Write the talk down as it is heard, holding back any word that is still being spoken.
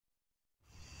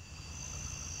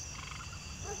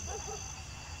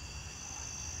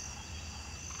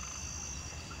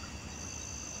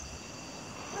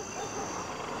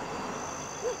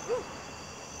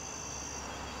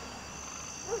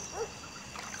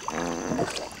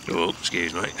Oh,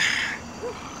 excuse me.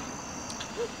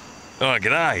 Oh,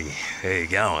 g'day. How you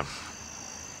going?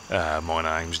 My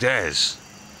name's Daz,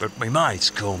 but me mates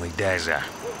call me Dazza.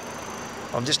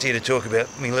 I'm just here to talk about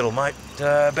me little mate,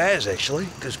 Baz, actually,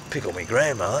 because pickle me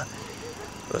grandmother.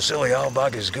 The silly old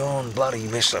bugger's gone bloody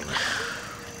missing.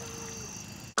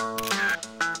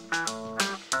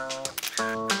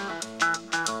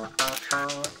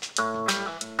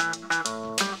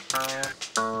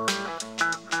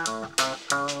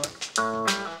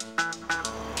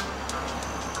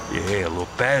 Yeah, look,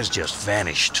 Baz just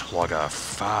vanished like a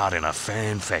fart in a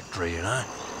fan factory, you know?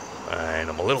 And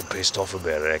I'm a little pissed off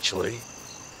about it, actually.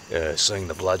 Seeing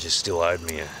the bludger still owed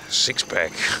me a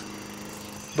six-pack.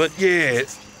 But yeah,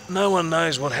 no one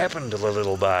knows what happened to the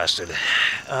little bastard.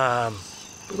 But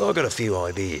I've got a few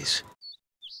ideas.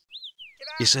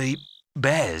 You see,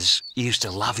 Baz used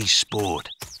to love his sport.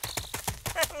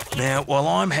 Now, while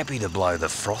I'm happy to blow the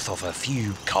froth off a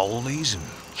few coldies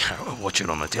and watch it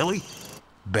on the telly,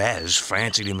 Baz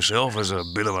fancied himself as a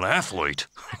bit of an athlete.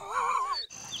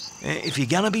 If you're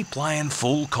going to be playing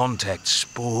full contact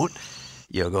sport,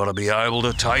 you've got to be able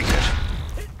to take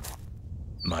it.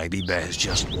 Maybe Baz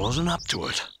just wasn't up to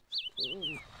it.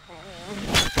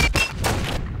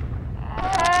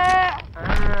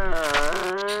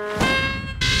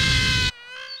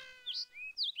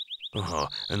 Oh,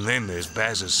 and then there's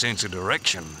Baz's sense of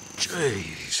direction.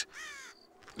 Jeez.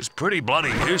 It's pretty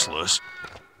bloody useless.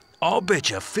 I'll bet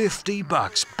you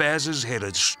 $50 Baz is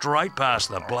headed straight past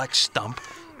the black stump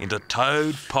into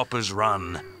Toad Popper's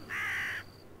Run.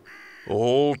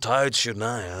 All toads should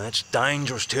know that's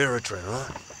dangerous territory,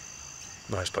 right?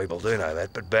 Most people do know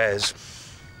that, but Baz,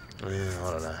 I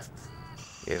don't know.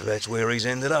 If that's where he's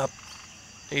ended up,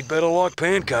 he'd better like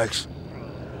pancakes.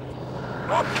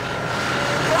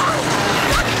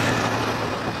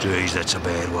 Geez, that's a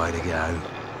bad way to go.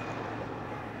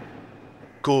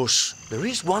 Of course, there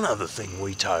is one other thing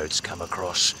we toads come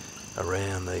across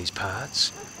around these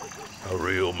parts. A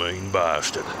real mean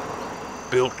bastard.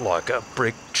 Built like a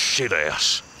brick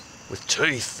shithouse, with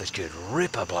teeth that could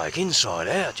rip a bloke inside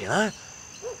out, you know?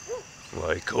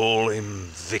 They call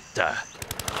him Victor.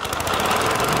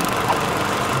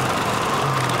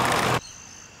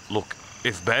 Look,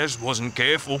 if Baz wasn't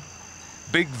careful,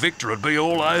 Big Victor would be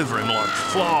all over him like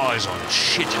flies on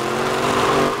shit.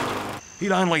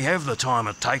 He'd only have the time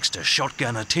it takes to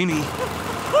shotgun a tinny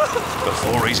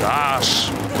before his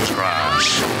arse was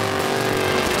grass.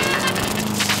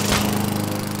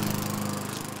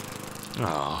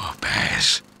 Oh,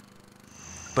 Baz.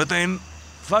 But then,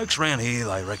 folks round here,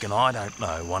 they reckon I don't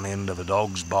know one end of a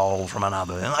dog's bowl from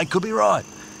another, and they could be right.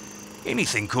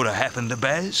 Anything could have happened to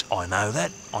Baz, I know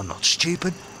that. I'm not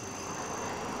stupid.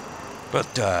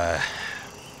 But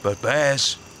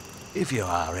Baz, if you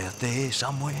are out there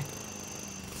somewhere,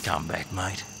 come back,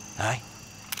 mate, eh?